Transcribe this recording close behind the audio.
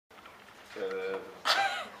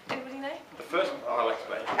Anybody know? The first, I'll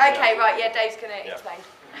explain. Okay, right, yeah, Dave's going to explain.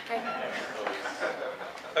 Okay.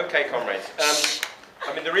 Okay, comrades.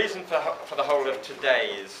 I mean, the reason for the whole of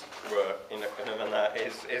today's work in a kind of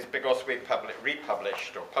is because we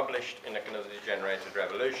republished or published in a kind of the Degenerated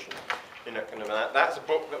Revolution. In a kind of that's a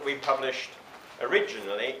book that we published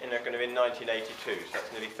originally in a kind of in 1982, so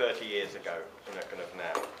that's nearly 30 years ago. In a kind of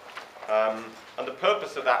now. And the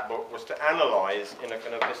purpose of that book was to analyse in a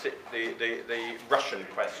kind of the Russian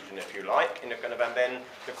question, if you like, in a kind of, and then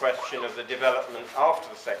the question of the development after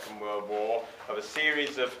the Second World War of a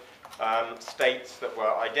series of states that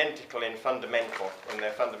were identical in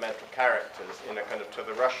their fundamental characters in a kind of to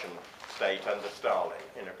the Russian state under Stalin,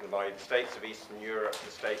 in a kind of by the states of Eastern Europe,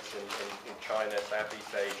 the states in China,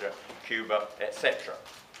 Southeast Asia, Cuba, etc.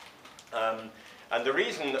 And the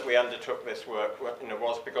reason that we undertook this work,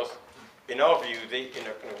 was because, in our view, the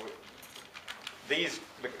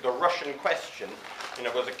Russian question,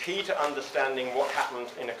 was a key to understanding what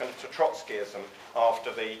happened in a kind of to Trotskyism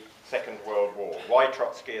after the Second World War. Why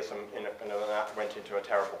Trotskyism went into a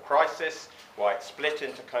terrible crisis, why it split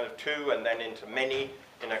into kind of two and then into many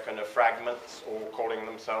in a kind of fragments, all calling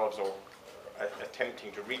themselves or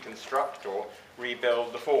attempting to reconstruct or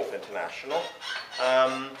rebuild the Fourth International.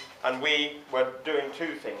 And we were doing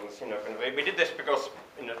two things. We did this because,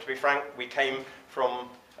 to be frank, we came from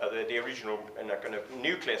the original kind of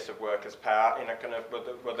nucleus of workers' power in a kind of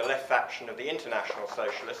with the left faction of the International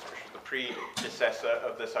Socialists, which was the predecessor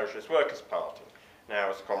of the Socialist Workers' Party. Now,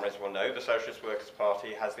 as comrades will know, the Socialist Workers'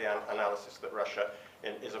 Party has the analysis that Russia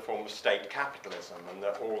is a form of state capitalism, and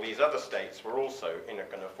that all these other states were also in a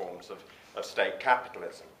kind of forms of state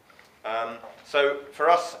capitalism. So for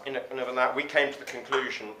us, we came to the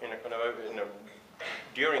conclusion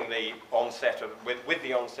during the onset of with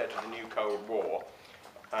the onset of the new Cold War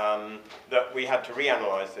that we had to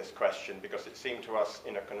reanalyze this question, because it seemed to us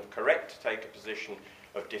correct to take a position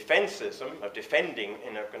of defensism, of defending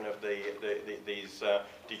these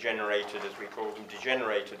degenerated, as we call them,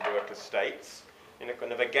 degenerated worker states,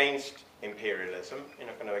 against imperialism,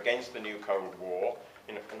 against the new Cold War,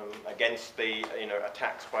 against the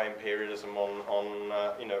attacks by imperialism on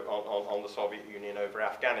the Soviet Union over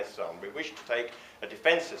Afghanistan. We wished to take a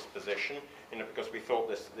defensist position, because we thought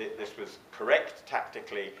this was correct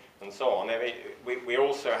tactically and so on. We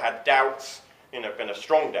also had doubts,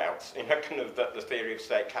 strong doubts, that the theory of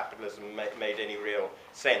state capitalism made any real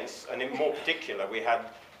sense, and in more particular, we had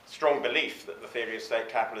strong belief that the theory of state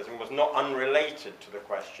capitalism was not unrelated to the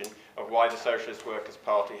question of why the Socialist Workers'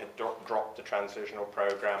 Party had dropped the transitional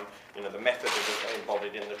program, the method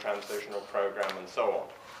embodied in the transitional program, and so on.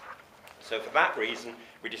 So for that reason,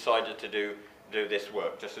 we decided to do this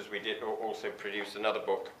work, just as we did also produce another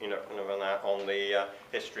book, on the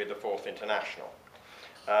history of the Fourth International.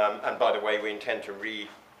 And by the way, we intend to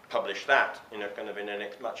republish that in a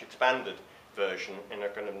much expanded version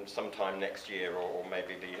sometime next year or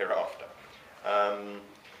maybe the year after.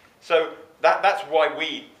 So that's why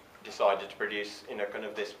we decided to produce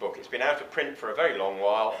this book. It's been out of print for a very long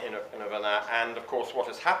while, and of course what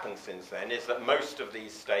has happened since then is that most of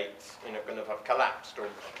these states have collapsed, or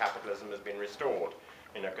capitalism has been restored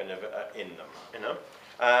in them.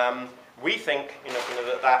 We think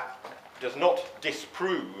that does not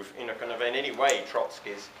disprove in any way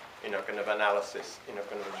Trotsky's analysis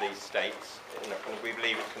of these states. We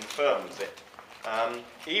believe it confirms it.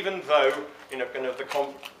 Even though in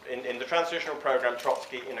the transitional program,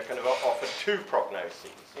 Trotsky offered two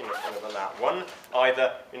prognoses. One,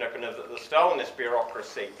 either that the Stalinist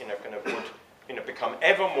bureaucracy would become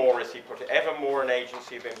ever more, as he put it, ever more an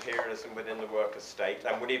agency of imperialism within the workers' state,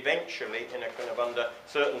 and would eventually, under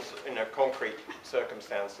certain concrete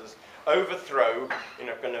circumstances, overthrow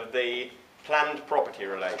the planned property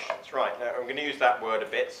relations. Right, now I'm going to use that word a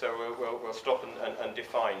bit, so we'll stop and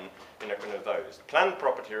define those. Planned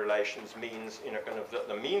property relations means that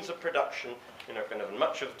the means of production,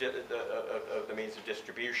 much of the means of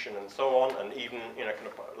distribution and so on, and even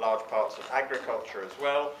large parts of agriculture as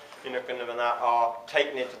well, are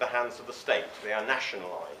taken into the hands of the state. They are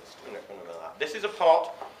nationalised. This is a part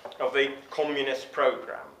of the communist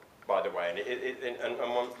programme, by the way, and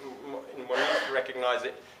one needs to recognise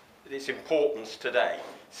its importance today.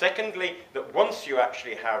 Secondly, that once you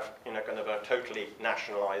actually have a totally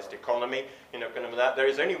nationalised economy, there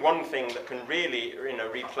is only one thing that can really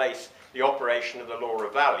replace the operation of the law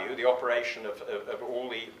of value, the operation of all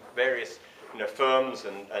the various firms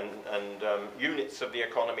and units of the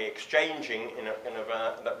economy exchanging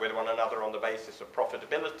with one another on the basis of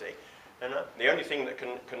profitability. The only thing that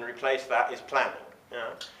can replace that is planning.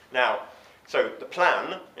 Now, So the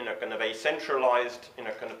plan, in a kind of a centralized, in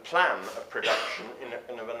a kind of plan of production, in a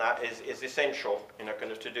kind of, and that is essential, in a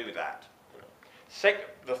kind of to do that.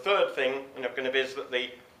 The third thing, in a kind of, is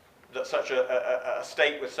that such a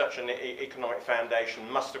state with such an economic foundation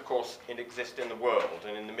must, of course, exist in the world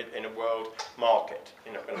and in a world market.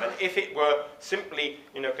 You know, and if it were simply,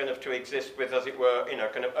 you know, kind of to exist with, as it were, you know,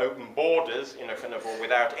 kind of open borders, you know, kind of, or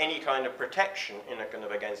without any kind of protection, you know, kind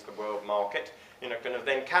of against the world market, you know, kind of,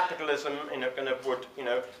 then capitalism, you know, kind of would, you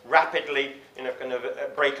know, rapidly, you know, kind of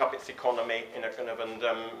break up its economy, you know, kind of, and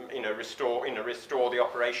you know, restore the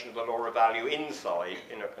operation of the law of value inside,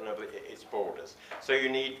 you know, kind of its borders. So you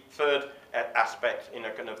need third aspect, you know,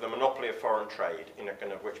 kind of the monopoly of foreign trade, you know,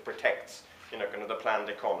 kind of, which protects, you know, kind of the planned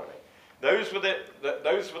economy. Those were the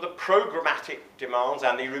programmatic demands,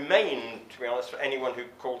 and they remain, to be honest, for anyone who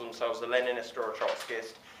called themselves a Leninist or a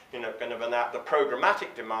Trotskyist, you know, kind of, and that the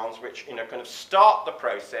programmatic demands which, you know, kind of start the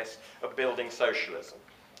process of building socialism.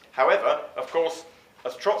 However, of course,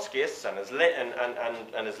 as Trotskyists and as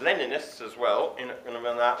as Leninists as well, you know, kind of,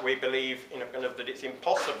 and that we believe, you know, kind of, that it's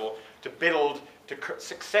impossible to build, to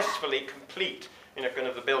successfully complete, you know, kind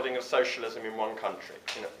of, the building of socialism in one country,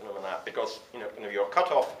 you know, kind of, and that, because, you know, kind of, you're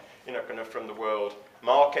cut off, you know, kind of, from the world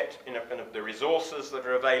market, you know, kind of, the resources that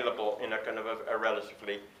are available, you know, kind of, are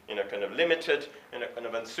relatively, you know, kind of, limited, you know, kind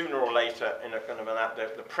of, and sooner or later, you know, kind of, and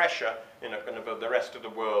that the pressure, you know, kind of the rest of the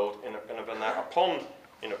world, you know, kind of, and that upon,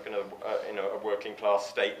 you know, kind of, you know, a working class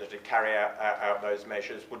state that would carry out those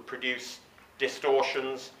measures would produce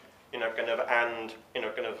distortions, you know, kind of, and, you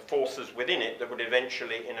know, kind of, forces within it that would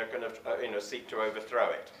eventually, you know, kind of, you know, seek to overthrow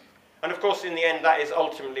it. And of course, in the end, that is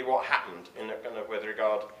ultimately what happened, in a kind of, with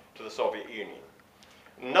regard to the Soviet Union.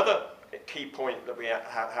 Another key point that we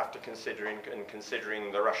have to consider in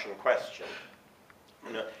considering the Russian question,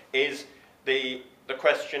 you know, is the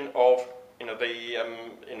question of, you know,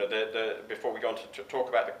 before we go on to talk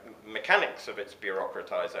about the mechanics of its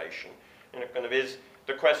bureaucratization, you know, kind of, is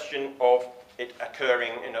the question of it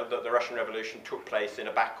occurring, you know, that the Russian Revolution took place in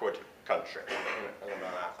a backward country, you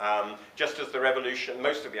know, just as the revolution,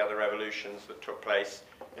 most of the other revolutions that took place,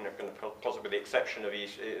 you know, possibly with the exception of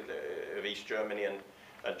East Germany and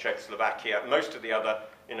Czechoslovakia, most of the other,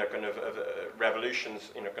 you know, kind of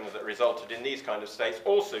revolutions, you know, kind of, that resulted in these kind of states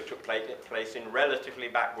also took place in relatively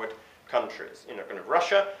backward countries. You know, kind of,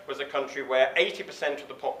 Russia was a country where 80% of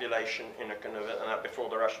the population, you know, kind of, before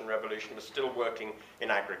the Russian Revolution was still working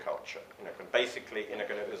in agriculture. You know, kind of, basically, you know,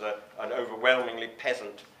 kind of, it was an overwhelmingly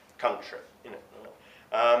peasant country. You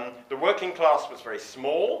know, the working class was very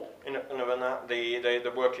small. You know, kind of, and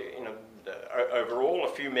the work, you know, overall a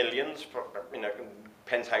few millions, you know,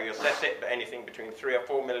 depends how you assess it, but anything between 3 or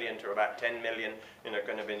 4 million to about 10 million, you know,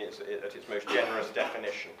 kind of, at its most generous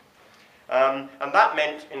definition. And that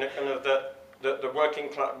meant, you know, kind of, that the working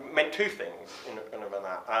class meant two things, you know, kind of,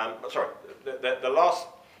 that. The last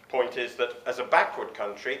point is that as a backward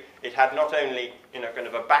country, it had not only, you know, kind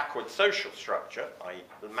of, a backward social structure, i.e.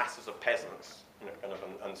 the masses of peasants, you know, kind of,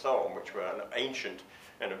 and so on, which were an ancient,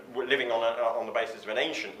 you know, living on the basis of an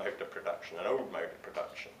ancient mode of production, an old mode of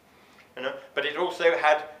production, you know, but it also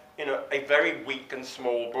had, you know, a very weak and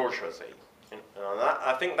small bourgeoisie. You know, and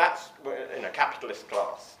I think that's, in a capitalist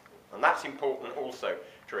class, and that's important also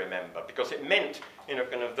to remember, because it meant, you know,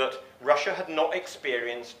 kind of, that Russia had not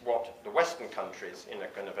experienced what the Western countries, you know,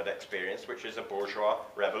 kind of, had experienced, which is a bourgeois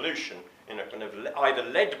revolution, you know, kind of, either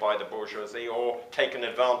led by the bourgeoisie or taken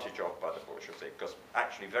advantage of by the bourgeoisie, because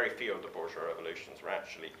actually very few of the bourgeois revolutions were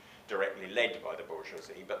actually directly led by the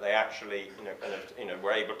bourgeoisie, but they actually, you know, kind of, you know,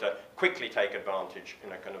 were able to quickly take advantage, you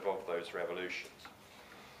know, kind of those revolutions.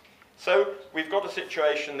 So we've got a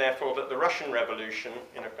situation, therefore, that the Russian Revolution,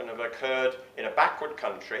 you know, kind of, occurred in a backward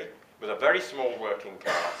country with a very small working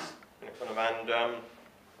class, you know, kind of,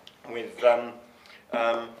 and with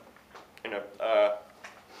you know,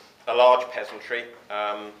 a large peasantry,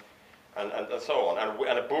 and so on,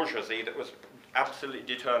 and a bourgeoisie that was absolutely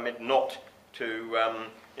determined not to,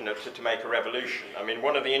 you know, to make a revolution. I mean,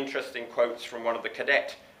 one of the interesting quotes from one of the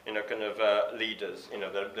cadet, you know, kind of, leaders, you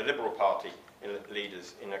know, the Liberal Party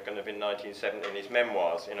leaders, you know, kind of, in 1970, in his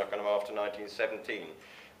memoirs, you know, kind of, after 1917,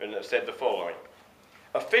 and said the following: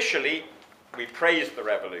 "Officially, we praised the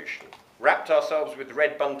revolution, wrapped ourselves with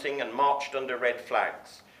red bunting and marched under red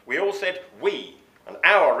flags. We all said we and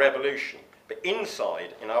our revolution, but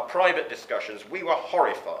inside, in our private discussions, we were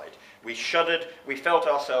horrified. We shuddered, we felt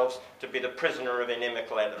ourselves to be the prisoner of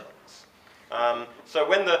inimical elements." So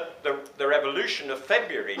when the revolution of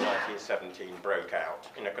February 1917 broke out,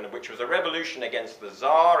 you know, kind of, which was a revolution against the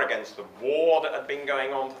Tsar, against the war that had been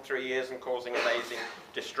going on for 3 years and causing amazing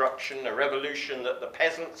destruction, a revolution that the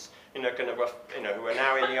peasants, you know, kind of, you know, who are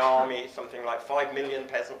now in the army. Something like 5 million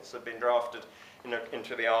peasants had been drafted, you know,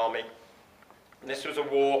 into the army. And this was a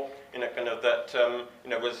war, you know, kind of that, you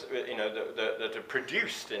know, was, you know, that had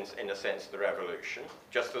produced, in a sense, the revolution,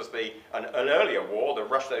 just as an earlier war, the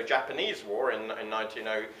Russo-Japanese War in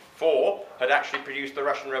 1904, had actually produced the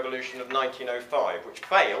Russian Revolution of 1905, which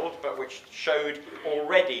failed, but which showed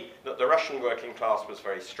already that the Russian working class was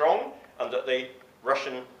very strong, and that the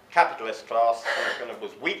Russian capitalist class, you know, kind of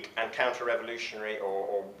was weak and counter-revolutionary,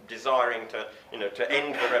 or desiring to, you know, to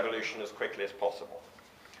end the revolution as quickly as possible.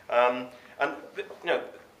 And you know,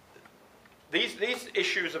 these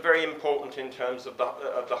issues are very important in terms of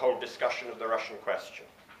the whole discussion of the Russian question,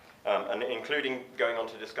 and including going on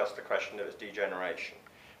to discuss the question of its degeneration,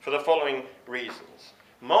 for the following reasons.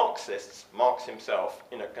 Marxists, Marx himself,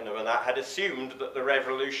 you know, kind of, and that had assumed that the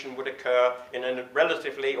revolution would occur in a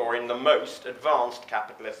relatively, or in the most advanced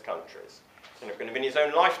capitalist countries. You know, kind of in his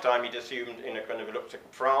own lifetime, he'd assumed, you know, kind of looked at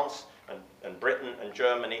France and Britain and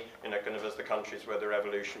Germany, you know, kind of as the countries where the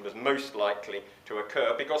revolution was most likely to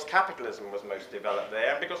occur, because capitalism was most developed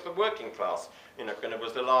there, and because the working class, you know, kind of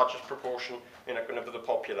was the largest proportion, you know, kind of the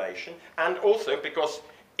population, and also because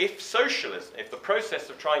if socialism, if the process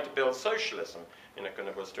of trying to build socialism, you know, kind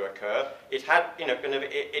of was to occur, it had, you know, kind of,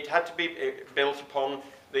 it had to be built upon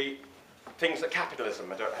the things that capitalism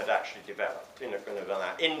had actually developed, you know, kind of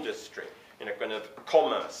that industry, you know, kind of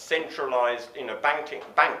commerce, centralized, you know,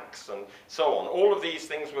 banks and so on. All of these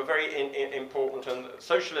things were very important, and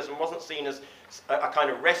socialism wasn't seen as a kind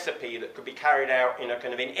of recipe that could be carried out, you know,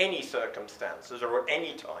 kind of in any circumstances or at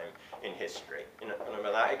any time in history. You know, kind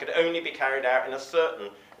of that. It could only be carried out in a certain,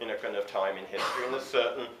 you know, kind of time in history, in a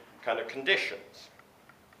certain kind of conditions.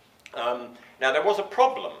 Now, there was a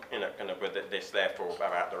problem, you know, kind of with this, therefore,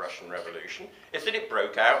 about the Russian Revolution, is that it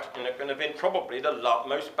broke out, you know, kind of in probably the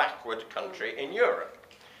most backward country in Europe.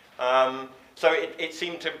 So it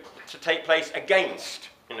seemed to take place against,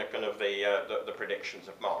 you know, kind of the predictions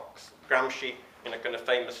of Marx. Gramsci, you know, kind of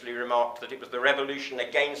famously remarked that it was the revolution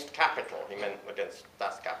against capital. He meant against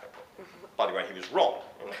Das Kapital. By the way, he was wrong,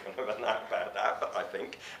 you know, about that, I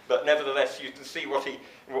think. But nevertheless, you can see what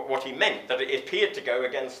he meant, that it appeared to go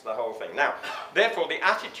against the whole thing. Now, therefore, the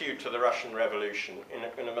attitude to the Russian Revolution,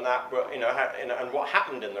 and what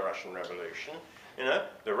happened in the Russian Revolution, you know,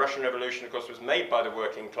 the Russian Revolution, of course, was made by the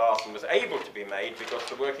working class and was able to be made because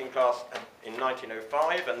the working class in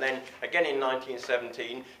 1905 and then again in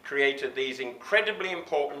 1917 created these incredibly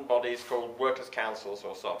important bodies called workers' councils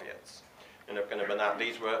or Soviets. You know, kind of, and that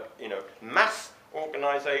these were, you know, mass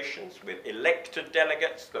organizations with elected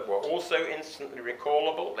delegates that were also instantly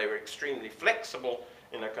recallable. They were extremely flexible,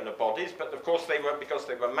 you know, kind of bodies, but of course they were, because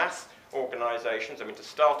they were mass organizations. I mean, to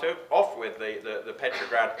start off with, the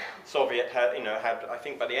Petrograd Soviet had, I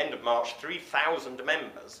think by the end of March, 3,000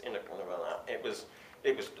 members, you know, kind of that.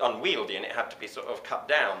 It was unwieldy, and it had to be sort of cut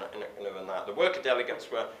down, you know, kind of, and that. The worker delegates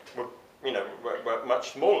were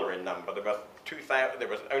much smaller in number. There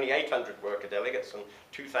was only 800 worker delegates and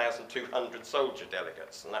 2,200 soldier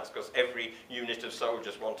delegates, and that's because every unit of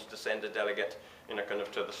soldiers wanted to send a delegate, you know, kind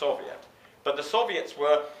of to the Soviet. But the Soviets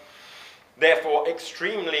were therefore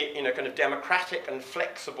extremely, you know, kind of democratic and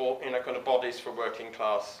flexible, you know, kind of bodies for working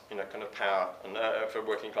class, you know, kind of power and for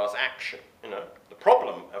working class action. You know, the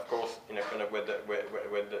problem, of course, you know, kind of with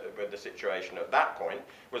the situation at that point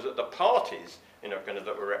was that the parties, you know, kind of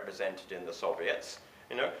that were represented in the Soviets,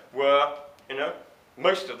 you know, were, you know,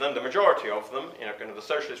 most of them, the majority of them, you know, kind of the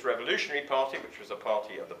Socialist Revolutionary Party, which was a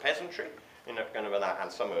party of the peasantry, you know, kind of that,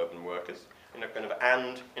 and some urban workers, you know, kind of,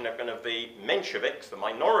 and, you know, kind of the Mensheviks, the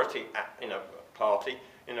minority, you know, party,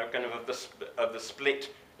 you know, kind of the split,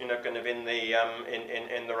 you know, kind of in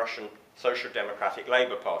the Russian Social Democratic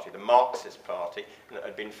Labour Party, the Marxist party, that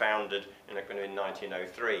had been founded, you know, kind of in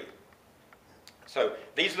 1903. So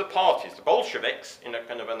these are the parties. The Bolsheviks, you know,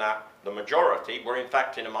 kind of, and that the majority were in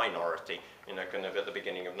fact in a minority, you know, kind of at the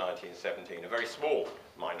beginning of 1917, a very small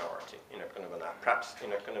minority, you know, kind of, and that. Perhaps, you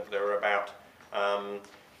know, kind of, there were about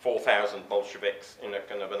 4,000 Bolsheviks, you know,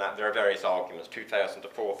 kind of, and that. There are various arguments, 2,000 to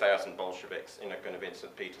 4,000 Bolsheviks, you know, kind of in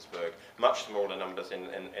St. Petersburg, much smaller numbers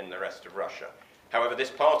in the rest of Russia. However, this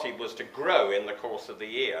party was to grow in the course of the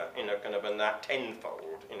year, you know, kind of, and that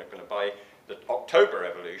tenfold, you know, kind of, by the October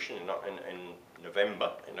Revolution, not in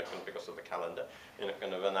November, you know, because of the calendar, you know,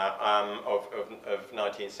 kind of, and that, of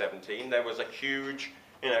 1917, there was a huge,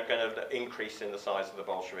 you know, kind of increase in the size of the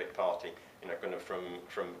Bolshevik party, you know, kind of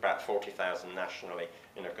from about 40,000 nationally,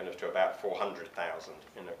 you know, kind of to about 400,000,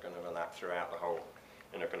 you know, kind of, and that throughout the whole,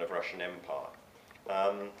 you know, kind of Russian Empire.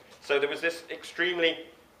 So there was this extremely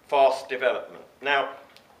fast development. Now,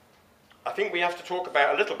 I think we have to talk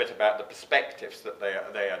about a little bit about the perspectives that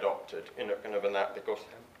they adopted in a kind of in that, because.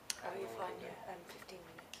 Oh, you're fine. Yeah, 15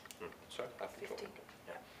 minutes. Sorry, I have to 15.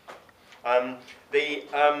 Yeah.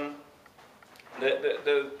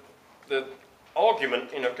 The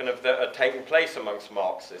argument, kind of that had taken place amongst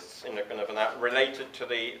Marxists, kind of and that related to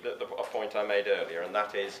the point I made earlier, and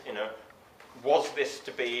that is, was this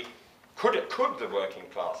to be? Could the working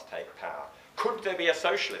class take power? Could there be a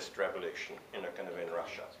socialist revolution, kind of in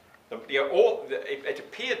Russia? It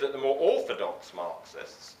appeared that the more orthodox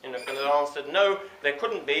Marxists, kind of answered no, there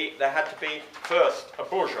couldn't be. There had to be first a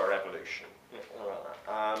bourgeois revolution,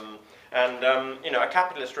 a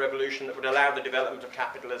capitalist revolution that would allow the development of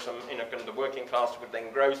capitalism. Kind of the working class would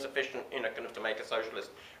then grow sufficient, kind of to make a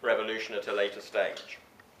socialist revolution at a later stage.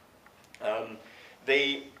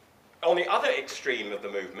 On the other extreme of the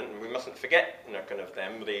movement, and we mustn't forget, kind of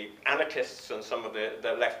them, the anarchists and some of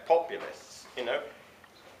the left populists,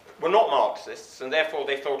 were not Marxists, and therefore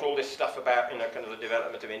they thought all this stuff about, kind of the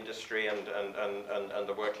development of industry and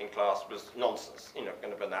the working class was nonsense,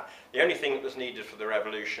 kind of and that. The only thing that was needed for the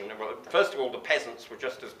revolution, well, first of all, the peasants were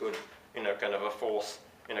just as good, kind of a force,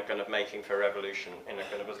 kind of making for revolution, kind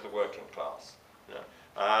of as the working class.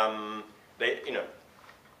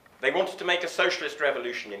 They wanted to make a socialist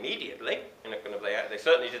revolution immediately. Kind of they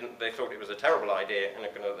certainly didn't. They thought it was a terrible idea. Kind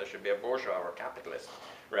of there should be a bourgeois or a capitalist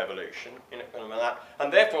revolution. Kind of that.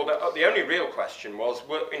 And therefore, the only real question was,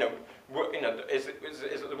 is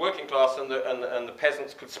that the working class and the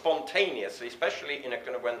peasants could spontaneously, especially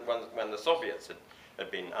kind of when the Soviets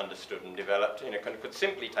had been understood and developed, kind of could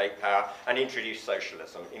simply take power and introduce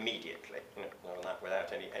socialism immediately,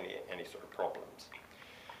 without any sort of problems.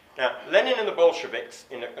 Now, Lenin and the Bolsheviks,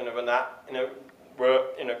 kind of and that, were,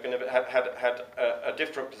 kind of had a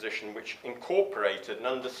different position, which incorporated and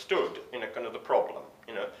understood, kind of the problem.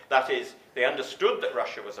 That is, they understood that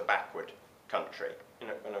Russia was a backward country.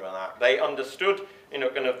 Kind of that. They understood, kind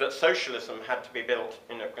of that socialism had to be built,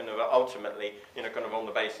 kind of ultimately, kind of on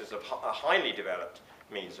the basis of a highly developed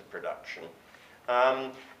means of production.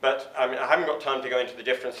 But I haven't got time to go into the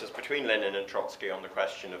differences between Lenin and Trotsky on the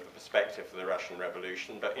question of the perspective of the Russian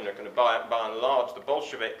Revolution, but kind of by and large, the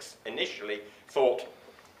Bolsheviks initially thought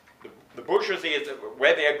the bourgeoisie is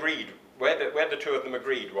where they agreed, where the two of them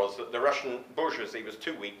agreed was that the Russian bourgeoisie was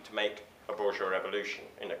too weak to make a bourgeois revolution.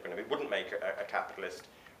 Kind of, it wouldn't make a capitalist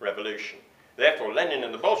revolution. Therefore, Lenin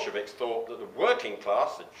and the Bolsheviks thought that the working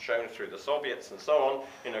class, as shown through the Soviets and so on,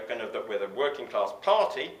 kind of that with a working class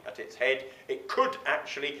party at its head, it could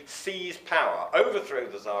actually seize power, overthrow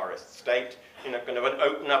the Tsarist state, kind of and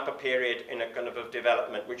open up a period kind of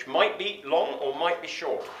development, which might be long or might be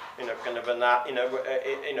short, kind of and that,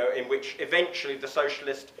 in which eventually the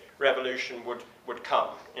socialist revolution would come,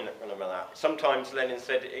 kind of that. Sometimes Lenin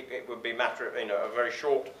said it would be a matter of, a very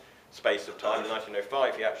short space of time. In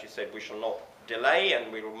 1905, he actually said, we shall not delay and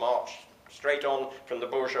we will march straight on from the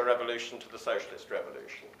bourgeois revolution to the socialist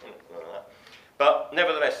revolution. But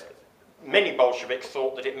nevertheless, many Bolsheviks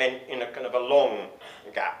thought that it meant kind of a long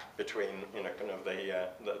gap between kind of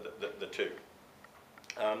the two.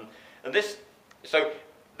 And this, so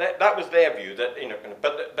that was their view, that kind of,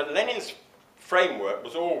 but Lenin's framework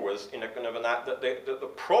was always kind of that the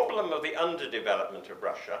problem of the underdevelopment of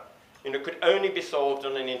Russia could only be solved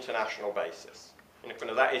on an international basis. Kind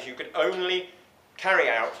of that is, you could only carry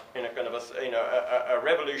out kind of a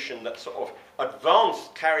revolution that sort of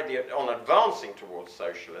carried on advancing towards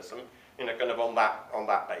socialism, kind of on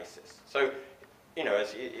that basis. So,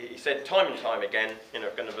 as he said time and time again,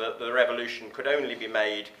 kind of the revolution could only be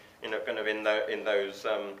made, kind of in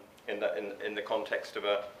the context of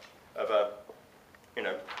a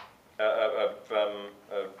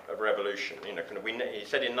revolution. Kind of he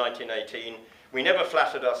said in 1918, we never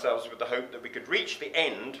flattered ourselves with the hope that we could reach the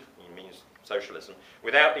end, he means socialism,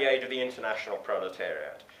 without the aid of the international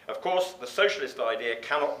proletariat. Of course, the socialist idea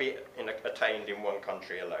cannot be attained in one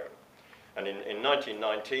country alone. And in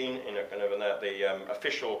 1919, kind of the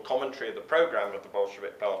official commentary of the program of the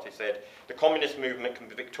Bolshevik Party said, the communist movement can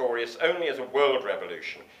be victorious only as a world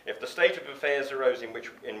revolution. If the state of affairs arose in which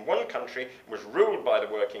in one country was ruled by the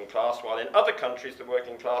working class, while in other countries the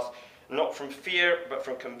working class, not from fear but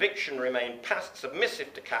from conviction, remained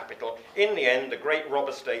submissive to capital, in the end the great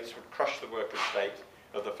robber states would crush the workers' state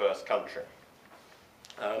of the first country.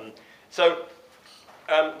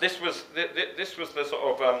 This was the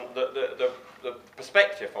sort of the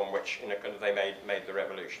perspective on which kind of they made the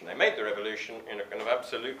revolution. They made the revolution kind of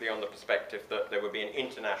absolutely on the perspective that there would be an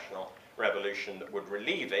international revolution that would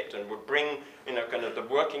relieve it and would bring, you know, kind of the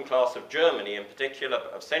working class of Germany in particular,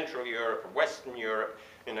 but of Central Europe, of Western Europe,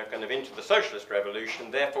 you know, kind of into the socialist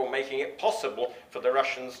revolution, therefore making it possible for the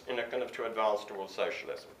Russians, you know, kind of to advance towards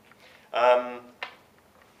socialism.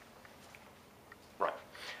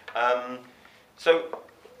 So,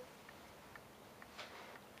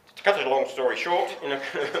 to cut a long story short, you know,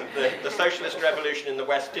 the socialist revolution in the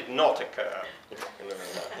West did not occur.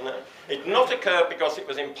 It did not occur because it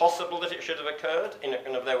was impossible that it should have occurred. You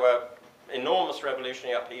know, there were enormous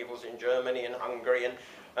revolutionary upheavals in Germany and Hungary and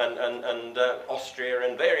Austria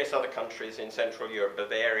and various other countries in Central Europe,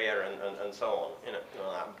 Bavaria and so on. You know,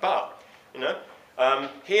 but you know,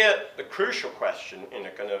 here the crucial question, you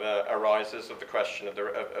know, kind of arises of the question of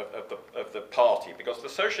the party, because the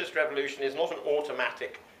socialist revolution is not an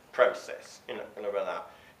automatic process. You know, kind of that.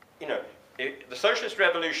 You know, the socialist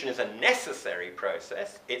revolution is a necessary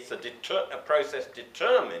process. It's a process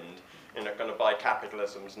determined, you know, kind of by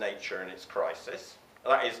capitalism's nature and its crisis.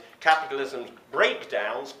 That is, capitalism's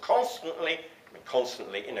breakdowns constantly,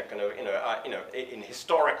 in a kind of, in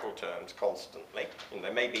historical terms, constantly. And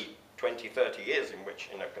there may be 20, 30 years in which,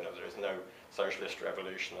 you know, kind of there is no socialist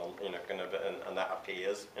revolution on, you know, kind of, and that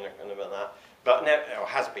appears, you know, kind of that. But or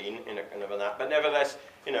has been, you know, kind of that. But nevertheless,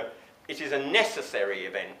 you know, it is a necessary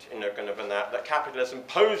event, you know, kind of that capitalism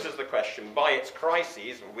poses the question by its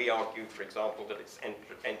crises, and we argue, for example, that it's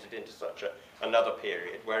entered into such another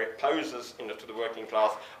period where it poses, you know, to the working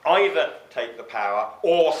class, either take the power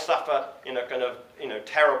or suffer, you know, kind of, you know,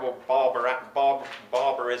 terrible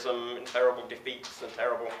barbarism, and terrible defeats and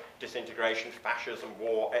terrible disintegration, fascism,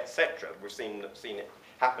 war, etc. We've seen it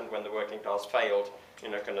happen when the working class failed, you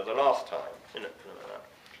know, kind of the last time, you know, kind of that.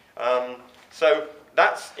 So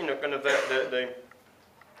that's, you know, kind of the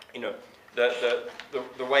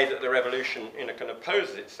way that the revolution, you know, kind of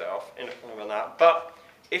poses itself, you know, kind of that. But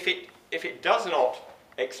if it does not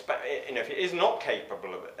you know, if it is not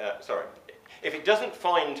capable of, if it doesn't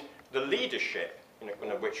find the leadership, you know,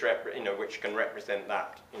 kind of which can represent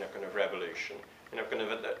that, you know, kind of revolution, you know, kind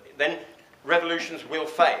of, then revolutions will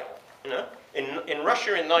fail. You know, in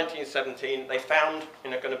Russia in 1917, they found, you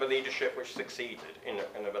know, kind of a leadership which succeeded in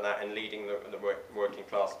kind of that in leading the working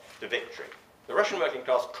class to victory. The Russian working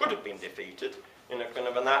class could have been defeated, you know, kind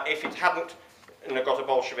of that if it hadn't, you know, got a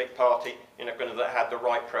Bolshevik party, you know, kind of that had the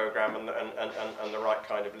right program and the right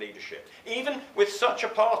kind of leadership. Even with such a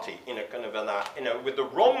party, you know, kind of that, you know, with the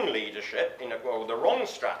wrong leadership, you know, or the wrong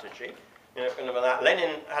strategy, you know, kind of that,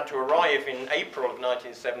 Lenin had to arrive in April of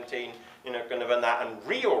 1917, you know, kind of and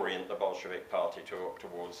reorient the Bolshevik party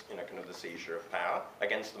towards, you know, kind of the seizure of power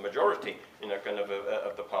against the majority, you know, kind of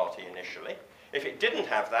the party initially. If it didn't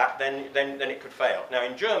have that, then it could fail. Now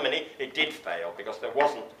in Germany, it did fail because there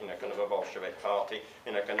wasn't, you know, kind of a Bolshevik party,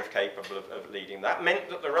 you know, kind of capable of leading that. It meant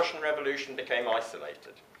that the Russian Revolution became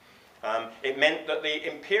isolated. It meant that the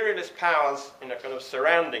imperialist powers, you know, kind of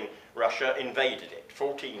surrounding Russia invaded it.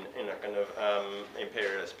 14, you know, kind of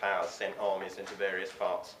imperialist powers sent armies into various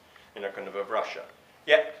parts, you know, kind of Russia.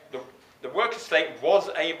 Yet the worker state was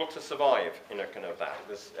able to survive, you know, kind of that.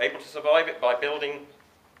 It was able to survive it by building,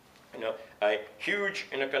 you know, a huge,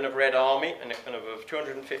 you know, kind of Red Army, and a kind of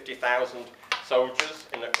 250,000 soldiers,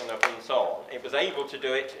 you know, kind of, and so on. It was able to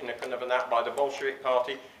do it, you know, kind of, and that by the Bolshevik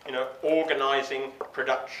Party, you know, organising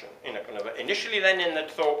production. You know, kind of. Initially, Lenin had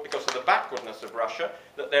thought, because of the backwardness of Russia,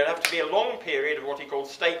 that there'd have to be a long period of what he called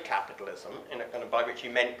state capitalism, you know, kind of, by which he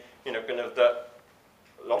meant, you know, kind of that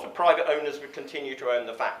a lot of private owners would continue to own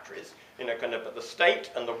the factories, you know, kind of, but the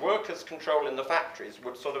state and the workers' control in the factories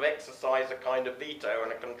would sort of exercise a kind of veto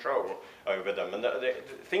and a control over them, and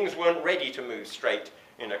things weren't ready to move straight,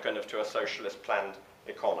 you know, kind of, to a socialist planned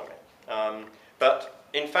economy. But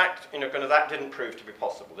in fact, you know, kind of that didn't prove to be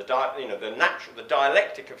possible. The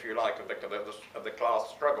dialectic, if you like, of the class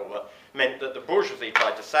struggle meant that the bourgeoisie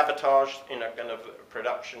tried to sabotage, you know, kind of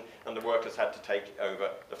production, and the workers had to take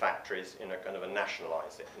over the factories, you know, kind of, and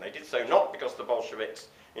nationalize it. And they did so not because the Bolsheviks,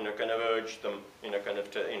 you know, kind of urged them, you know, kind of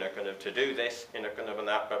to do this, you know, kind of, and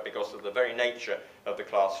that, but because of the very nature of the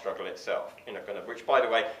class struggle itself, you know, kind of, which, by the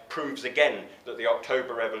way, proves again that the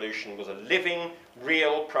October Revolution was a living,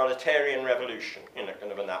 real proletarian revolution, you know,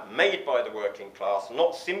 kind of, and that, made by the working class,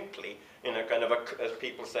 not simply, you know, kind of, as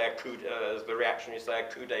people say, as the reactionaries say, a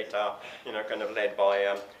coup d'etat, you know, kind of, led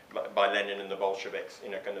by Lenin and the Bolsheviks, you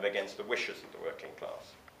know, kind of, against the wishes of the working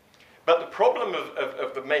class. But the problem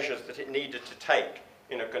of the measures that it needed to take,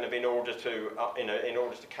 you know, kind of, in order to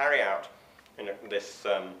carry out, you know, this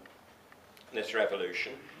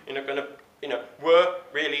revolution, you know, kind of, you know, were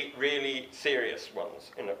really, really serious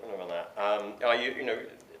ones, you know, kind of, that. You know,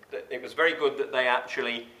 it was very good that they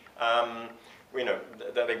actually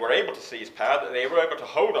that they were able to seize power, that they were able to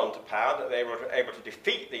hold on to power, that they were able to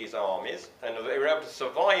defeat these armies, and that they were able to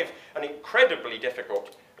survive an incredibly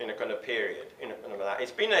difficult kind of period.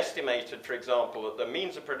 It's been estimated, for example, that the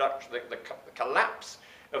means of production, the collapse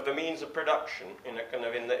of the means of production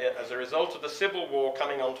as a result of the Civil War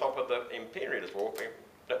coming on top of the Imperialist War.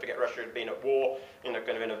 Don't forget, Russia had been at war in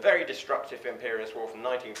a very destructive imperialist war from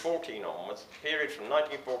 1914 onwards. The period from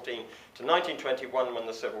 1914 to 1921, when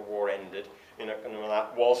the Civil War ended,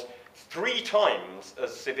 that was 3 times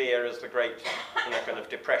as severe as the Great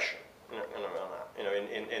Depression.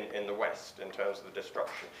 In the West, in terms of the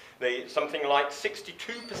destruction. Something like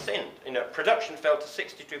 62%, production fell to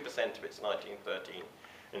 62% of its 1913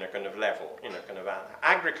 level.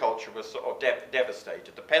 Agriculture was sort of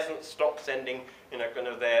devastated. The peasants stopped sending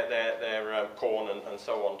their corn and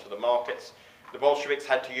so on to the markets. The Bolsheviks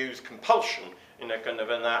had to use compulsion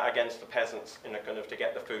against the peasants to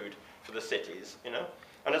get the food for the cities.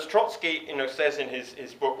 And as Trotsky says in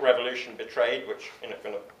his book Revolution Betrayed, which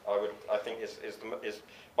I think is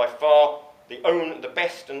by far the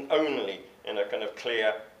best and only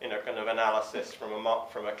clear analysis from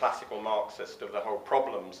a classical Marxist of the whole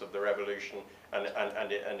problems of the revolution and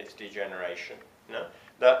its degeneration.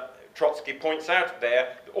 That Trotsky points out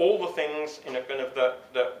there all the things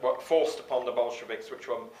that were forced upon the Bolsheviks, which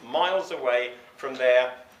were miles away from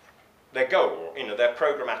their goal, their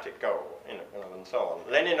programmatic goal, and so on.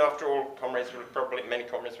 Lenin, after all, many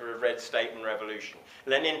comrades would have read State and Revolution.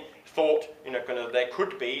 Lenin thought, there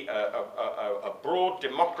could be a broad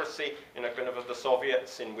democracy, of the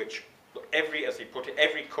Soviets, in which as he put it,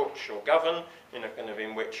 every cook shall govern,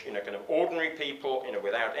 in which, ordinary people,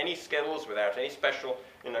 without any skills, without any special,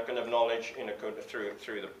 knowledge,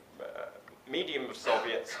 through the medium of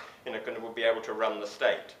Soviets, would be able to run the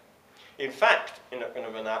state. In fact,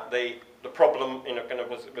 the problem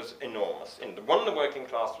was enormous. One, the working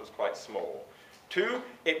class was quite small. 2,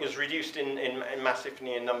 it was reduced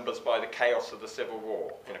massively in numbers by the chaos of the Civil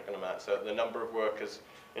War. So the number of workers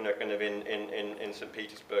in St.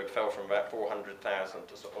 Petersburg fell from about 400,000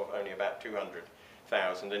 to sort of only about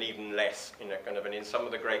 200,000, and even less and in some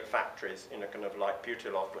of the great factories like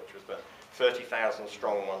Putilov, which was the 30,000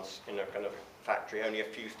 strong ones factory, only a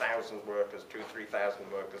few thousand workers, 2,000 or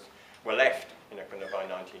 3,000 workers were left by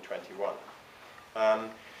 1921.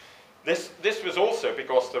 This was also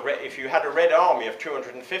because if you had a Red Army of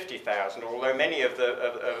 250,000, although many of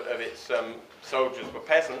its soldiers were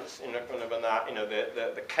peasants,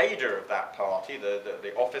 the cadre of that party,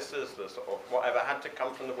 the officers, the sort of whatever, had to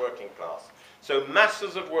come from the working class. So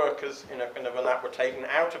masses of workers were taken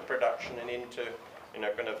out of production and into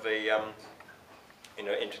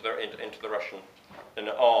the Russian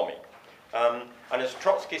army. And as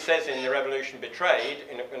Trotsky says in The Revolution Betrayed,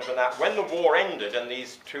 when the war ended and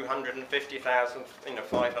these 250,000,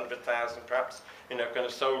 500,000 perhaps,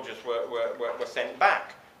 soldiers were sent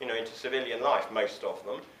back, into civilian life, most of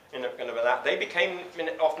them, they became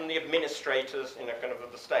often the administrators,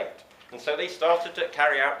 of the state. And so they started to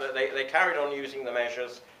carry out, they carried on using the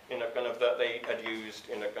measures, that they had used,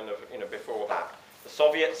 before that. The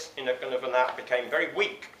Soviets, became very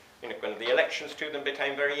weak. The elections to them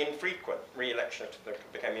became very infrequent. Re-elections to them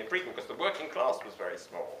became infrequent because the working class was very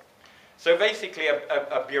small. So basically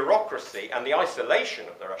a bureaucracy and the isolation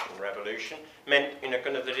of the Russian Revolution meant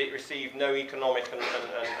that it received no economic and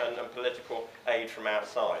political aid from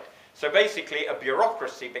outside. So basically a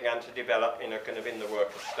bureaucracy began to develop in the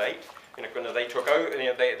worker state. They took over,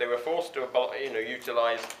 they were forced to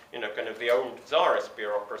utilize the old Tsarist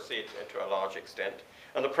bureaucracy to a large extent,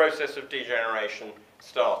 and the process of degeneration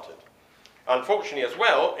started. Unfortunately, as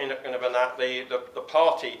well, the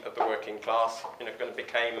party of the working class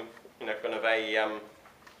became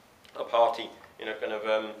a party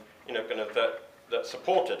that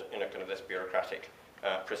supported this bureaucratic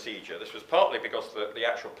procedure. This was partly because the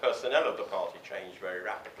actual personnel of the party changed very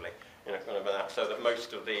rapidly. So that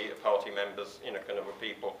most of the party members, were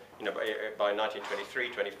people, by 1923,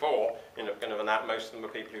 24, most of them were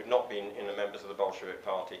people who'd not been, members of the Bolshevik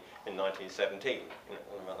Party in 1917,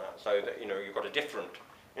 So that, you've got a different,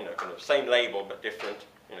 same label but different,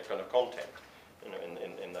 content,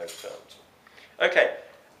 in those terms. Okay,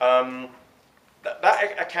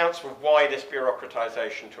 that accounts for why this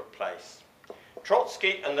bureaucratization took place.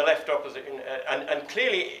 Trotsky and the left opposition, and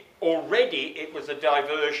clearly already it was a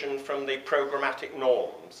diversion from the programmatic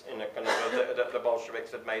norms that the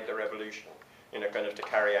Bolsheviks had made the revolution, to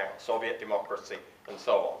carry out Soviet democracy and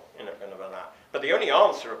so on, that. But the only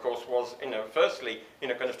answer, of course, was, firstly,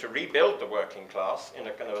 to rebuild the working class,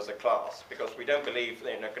 as a class, because we don't believe,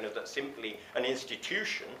 that simply an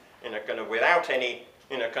institution, without any,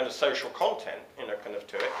 kind of social content, kind of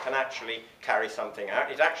to it, can actually carry something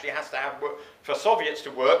out. It actually has to have work. For Soviets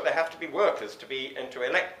to work, there have to be workers to be and to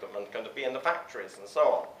elect them and kind of be in the factories and so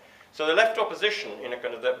on. So the left opposition,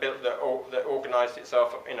 kind of that organised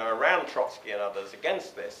itself, around Trotsky and others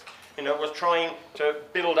against this, was trying to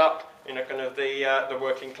build up, kind of the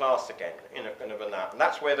working class again, kind of and that. And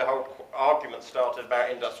that's where the whole argument started about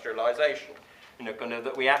industrialisation. Kind of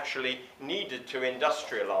that we actually needed to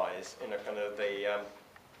industrialise, kind of the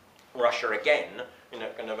Russia again,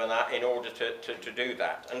 kind of in order to do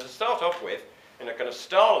that. And to start off with, kind of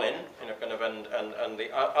Stalin, kind of and the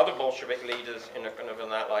other Bolshevik leaders, kind of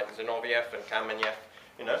and that, like Zinoviev and Kamenev,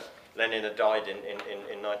 Lenin had died in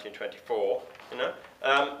 1924,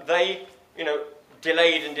 they,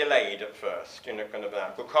 delayed and delayed at first, kind of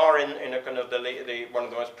that. Bukharin, kind of one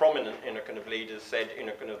of the most prominent, kind of leaders said,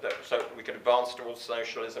 kind of that, so we could advance towards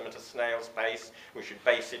socialism at a snail's pace. We should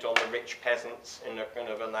base it on the rich peasants, kind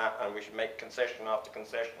of and that, and we should make concession after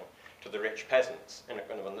concession to the rich peasants, kind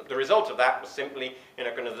of. And the result of that was simply,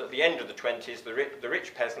 kind of at the end of the 20s, the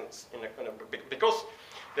rich peasants, kind of, because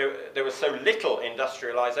there was so little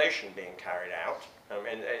industrialisation being carried out.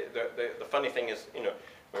 And the funny thing is,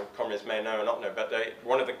 communists may know or not know, but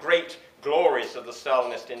one of the great glories of the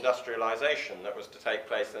Stalinist industrialization that was to take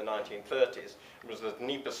place in the 1930s was the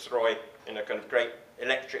Dnipro, kind of great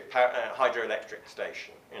hydroelectric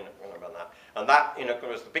station, and that,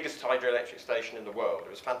 was the biggest hydroelectric station in the world. It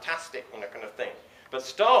was fantastic, kind of thing. But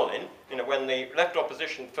Stalin, when the left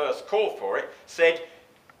opposition first called for it, said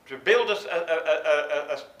to build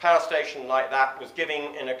a power station like that was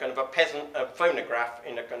giving kind of a peasant a phonograph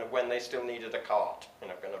kind of when they still needed a cart,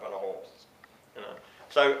 kind of on a horse.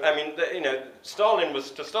 So I mean, Stalin was,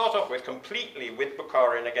 to start off with, completely with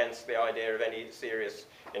Bukharin against the idea of any serious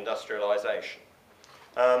industrialization.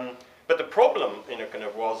 But the problem, kind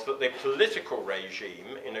of was that the political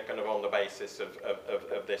regime, kind of on the basis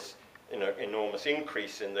of this, enormous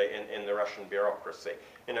increase in the Russian bureaucracy,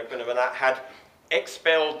 kind of, and that had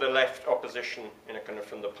expelled the left opposition, kind of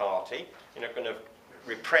from the party, kind of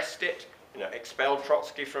repressed it, expelled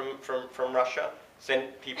Trotsky from Russia,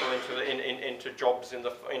 sent people into jobs in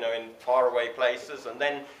in faraway places, and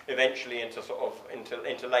then eventually into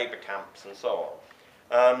into labour camps and so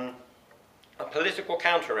on. A political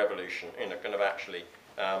counter-revolution, kind of actually,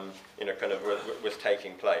 kind of was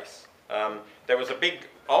taking place. There was a big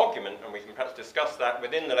argument, and we can perhaps discuss that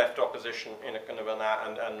within the left opposition, kind of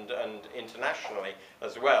and internationally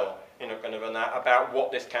as well, kind of about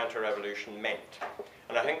what this counter-revolution meant.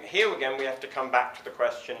 And I think here again we have to come back to the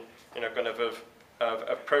question, kind of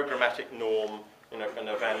programmatic norm, kind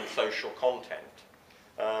of and social content.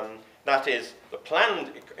 That is, the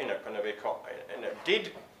planned, kind of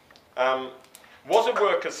was a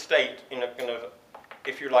workers' state, kind of,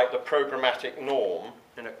 if you like, the programmatic norm,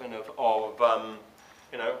 kind of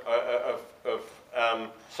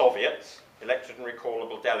Soviets, elected and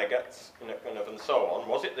recallable delegates, kind of, and so on.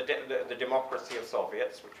 Was it the democracy of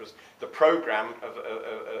Soviets, which was the program of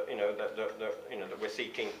that we're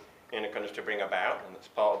seeking, kind of to bring about, and it's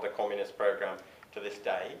part of the communist program to this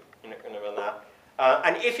day, kind of, and that.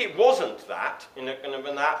 And if it wasn't that, kind of,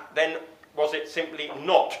 and that, then was it simply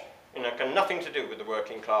not? Nothing to do with the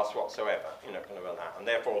working class whatsoever, kind of that, and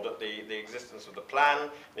therefore that the existence of the plan,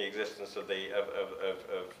 the existence of the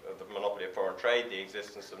monopoly of foreign trade, the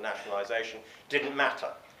existence of nationalisation didn't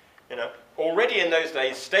matter. Already in those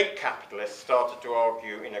days, state capitalists started to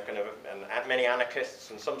argue, kind of, and many anarchists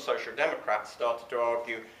and some social democrats started to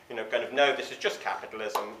argue, kind of, no, this is just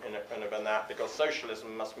capitalism, kind of, and that, because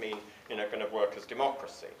socialism must mean, kind of, workers'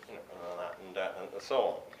 democracy, kind of, that, and so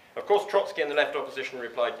on. Of course, Trotsky and the left opposition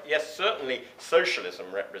replied, yes, certainly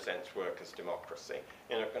socialism represents workers' democracy,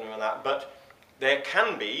 kind of that, but there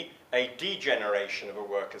can be a degeneration of a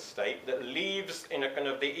workers' state that leaves, kind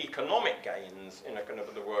of, the economic gains, kind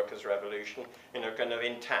of, the workers' revolution, kind of,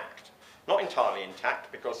 intact. Not entirely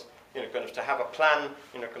intact, because, kind of, to have a plan,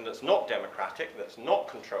 kind of, that's not democratic, that's not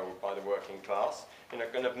controlled by the working class,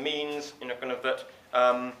 kind of, means, kind of, that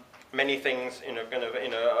many things, kind of,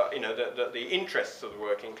 the interests of the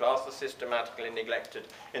working class are systematically neglected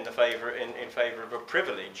in favour of a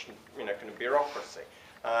privileged, kind of, bureaucracy,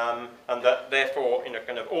 and that therefore,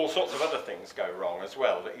 kind of, all sorts of other things go wrong as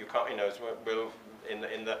well. That you can't, as we'll in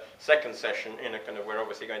the second session, kind of, we're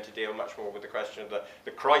obviously going to deal much more with the question of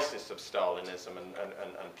the crisis of Stalinism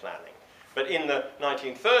and planning. But in the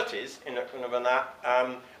 1930s, kind of,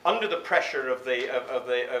 under the pressure of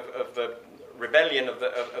the rebellion of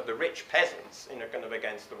the rich peasants, kind of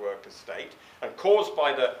against the workers' state, and caused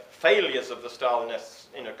by the failures of the Stalinists,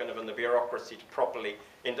 kind of, and the bureaucracy to properly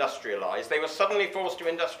industrialize. They were suddenly forced to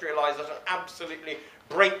industrialize at an absolutely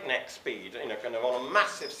breakneck speed, kind of on a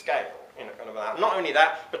massive scale. Kind of that. Not only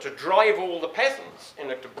that, but to drive all the peasants,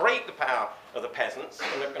 to break the power of the peasants,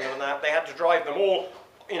 kind of that, they had to drive them all,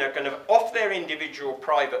 kind of off their individual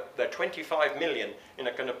private, their 25 million,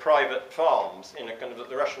 kind of private farms, kind of that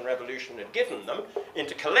the Russian Revolution had given them,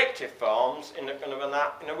 into collective farms, kind of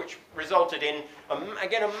that, which resulted in,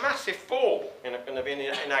 again, a massive fall, kind of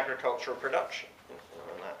in agricultural production,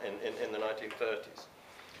 in the 1930s.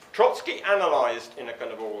 Trotsky analysed,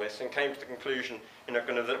 kind of all this and came to the conclusion,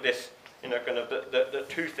 kind of that this, kind of that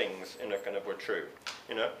two things, kind of were true,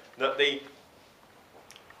 that the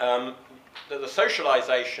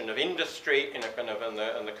socialisation of industry, kind of, and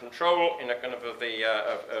the control, kind of the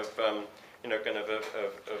kind of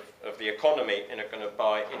the economy, kind of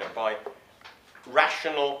by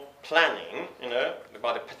rational planning,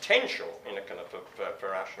 by the potential, kind of for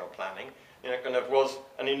rational planning, kind of was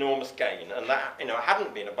an enormous gain, and that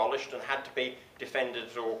hadn't been abolished and had to be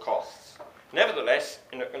defended at all costs. Nevertheless,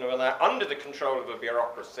 kind of under the control of a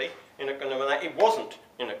bureaucracy, kind of it wasn't,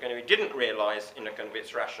 kind of, it didn't realise, kind of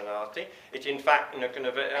its rationality. It in fact, kind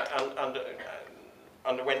of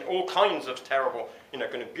underwent all kinds of terrible,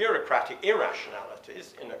 kind of bureaucratic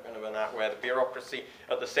irrationalities, kind of where the bureaucracy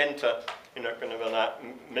at the centre, kind of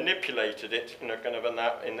manipulated it, kind of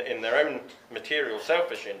in their own material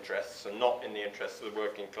selfish interests and not in the interests of the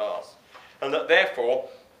working class, and that therefore,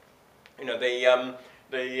 the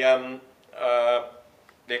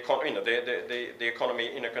economy,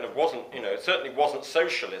 kind of wasn't, certainly wasn't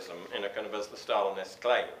socialism, kind of as the Stalinists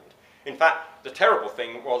claimed. In fact, the terrible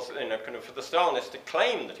thing was, kind of for the Stalinists to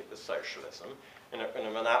claim that it was socialism, kind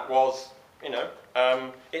of, and that was,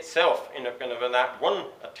 itself, kind of, and that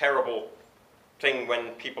a terrible thing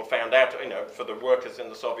when people found out, for the workers in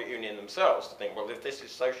the Soviet Union themselves to think, well, if this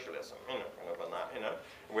is socialism, kind of, and that,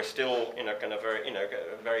 we're still, kind of very,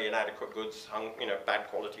 very inadequate goods, bad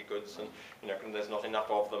quality goods, and, and there's not enough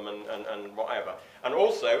of them, and whatever. And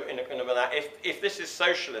also, kind of, that if this is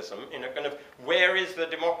socialism, kind of, where is the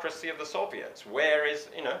democracy of the Soviets? Where is,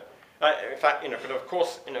 in fact, kind of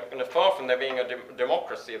course, kind of far from there being a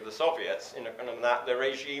democracy of the Soviets, kind of that the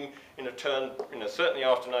regime, turned, certainly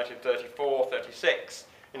after 1934, 36,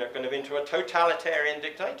 kind of into a totalitarian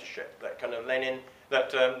dictatorship that kind of Lenin, that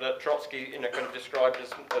Trotsky, kind of described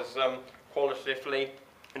as qualitatively,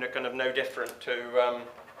 kind of no different to,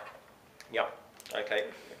 yeah, okay,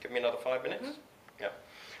 give me another 5 minutes, yeah.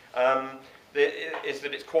 Is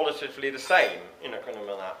that it's qualitatively the same, kind of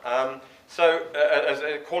that. So, as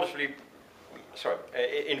qualitatively, sorry,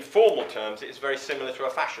 in formal terms, it's very similar to a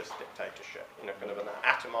fascist dictatorship, kind of an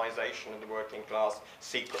atomization of the working class,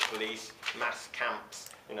 secret police, mass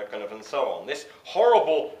camps, kind of, and so on. This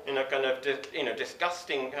horrible, kind of,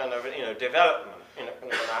 disgusting kind of, development, kind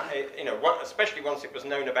of, especially once it was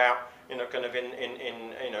known about, kind of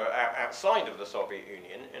outside of the Soviet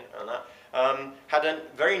Union, and that, had a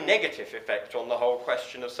very negative effect on the whole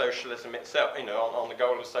question of socialism itself, on the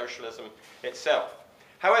goal of socialism itself.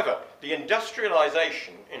 However, the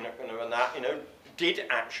industrialization, kind of, and that, did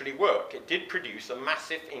actually work. It did produce a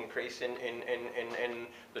massive increase in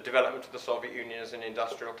the development of the Soviet Union as an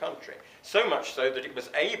industrial country. So much so that it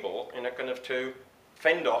was able, kind of, to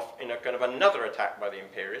fend off, kind of, another attack by the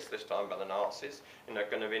imperialists, this time by the Nazis,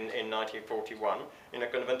 kind of, in 1941, kind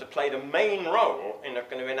of, and to play the main role, kind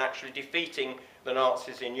of, in actually defeating the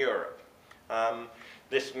Nazis in Europe.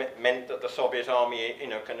 This meant that the Soviet army,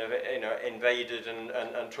 kind of, invaded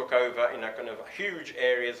and took over, kind of, huge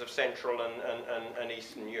areas of Central and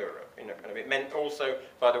Eastern Europe. Kind of, it meant also,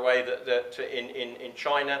 by the way, that in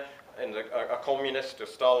China, a communist, a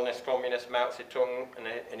Stalinist communist, Mao Zedong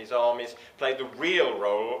and his armies played the real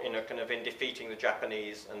role, kind of, in defeating the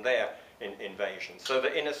Japanese and their invasion. So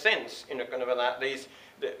that, in a sense, kind of,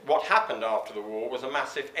 what happened after the war was a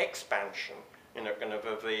massive expansion, kind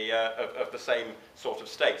of the same sort of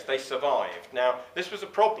states. They survived. Now, this was a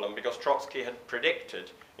problem because Trotsky had predicted,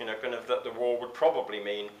 kind of, that the war would probably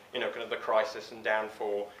mean, kind of, the crisis and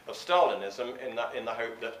downfall of Stalinism, in the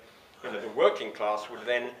hope that, the working class would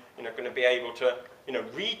then, kind of, be able to,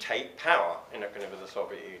 retake power, kind of, the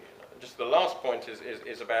Soviet Union. Just the last point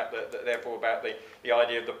is about therefore about the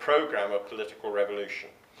idea of the program of political revolution.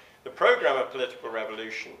 The program of political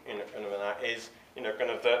revolution, kind of, that is, kind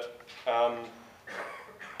of, that.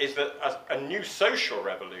 Is that a new social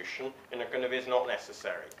revolution, kind of, is not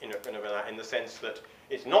necessary, kind of, in the sense that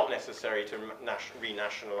it's not necessary to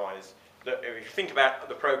renationalize, that if you think about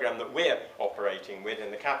the program that we're operating with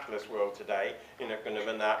in the capitalist world today,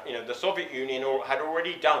 the Soviet Union had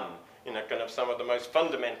already done some of the most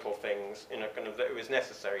fundamental things that it was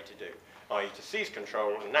necessary to do, i.e. to seize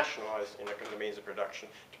control and nationalise the means of production,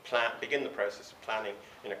 to begin the process of planning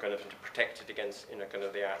and to protect it against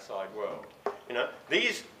the outside world.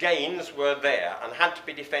 These gains were there and had to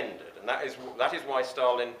be defended, and that is why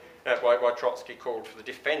why Trotsky called for the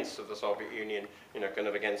defence of the Soviet Union,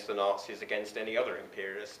 against the Nazis, against any other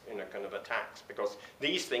imperialist, attacks, because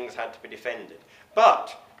these things had to be defended.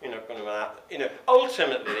 But,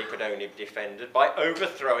 ultimately they could only be defended by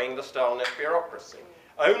overthrowing the Stalinist bureaucracy.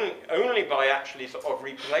 Only by actually sort of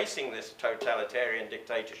replacing this totalitarian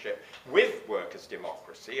dictatorship with workers'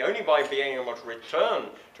 democracy, only by being able to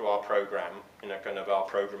return to our program, our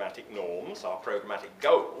programmatic norms, our programmatic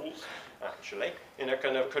goals, actually,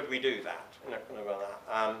 could we do that?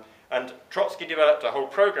 And Trotsky developed a whole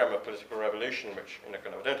program of political revolution, which I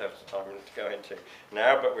don't have time to go into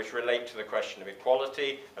now, but which relate to the question of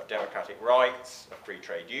equality, of democratic rights, of free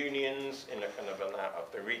trade unions,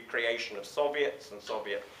 of the recreation of Soviets and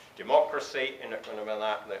Soviet democracy,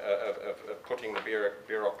 of putting the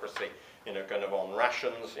bureaucracy on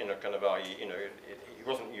rations, he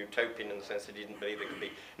wasn't utopian in the sense that he didn't believe there could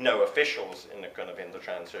be no officials in the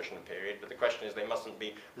transition period, but the question is they mustn't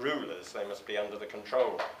be rulers, they must be under the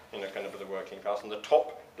control of the working class, and the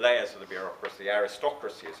top layers of the bureaucracy, the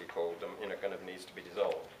aristocracy as he called them, needs to be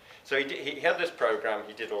dissolved. So he had this program,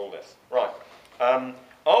 he did all this. Right.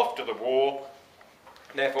 After the war,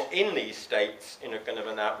 therefore, in these states,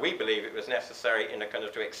 we believe it was necessary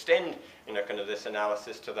to extend this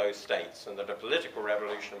analysis to those states, and that a political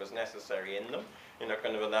revolution was necessary in them,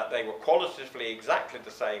 that they were qualitatively exactly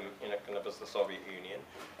the same as the Soviet Union,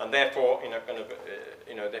 and therefore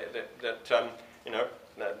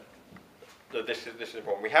that this is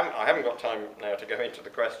important. I haven't got time now to go into the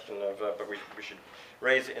question of, but we should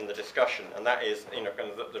raise it in the discussion, and that is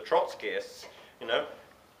the Trotskyists,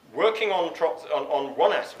 working on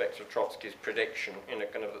one aspect of Trotsky's prediction,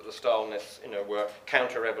 that the Stalinists, were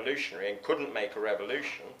counter-revolutionary and couldn't make a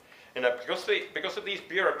revolution, because of these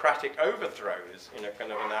bureaucratic overthrows,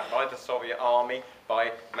 by the Soviet army,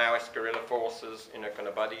 by Maoist guerrilla forces,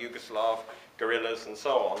 by the Yugoslav guerrillas and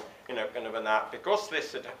so on, because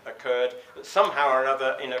this had occurred, that somehow or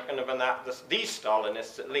other, these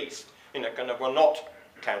Stalinists at least, were not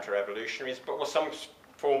counter-revolutionaries, but were some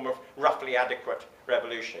form of roughly adequate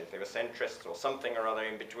revolutionaries. They were centrists or something or other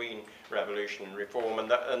in between revolution and reform, and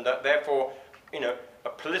that therefore, a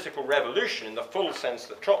political revolution in the full sense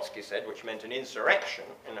that Trotsky said, which meant an insurrection,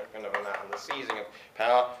 and the seizing of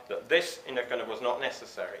power, that this, was not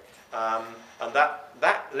necessary. And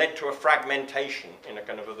that led to a fragmentation,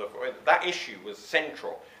 that issue was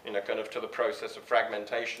central, to the process of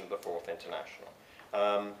fragmentation of the Fourth International.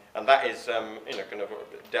 And that is,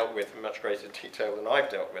 dealt with in much greater detail than I've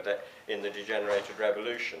dealt with it in the Degenerated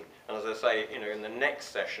Revolution. And as I say, in the next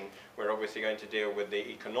session, we're obviously going to deal with the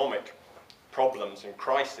economic problems and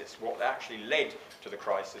crisis, what actually led to the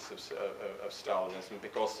crisis of Stalinism,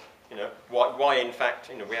 because, why in fact,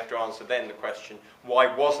 we have to answer then the question,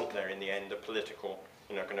 why wasn't there in the end a political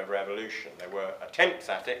revolution? There were attempts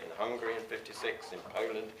at it in Hungary in '56, in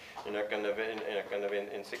Poland, in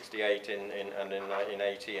 '68, and in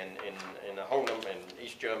 '80, in Holland, in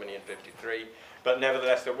East Germany in '53. But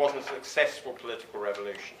nevertheless, there wasn't a successful political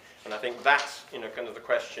revolution, and I think that's the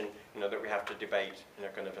question that we have to debate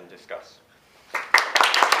and discuss.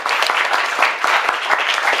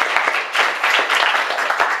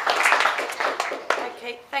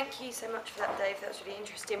 Okay, thank you so much for that, Dave. That was really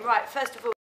interesting. Right, first of all,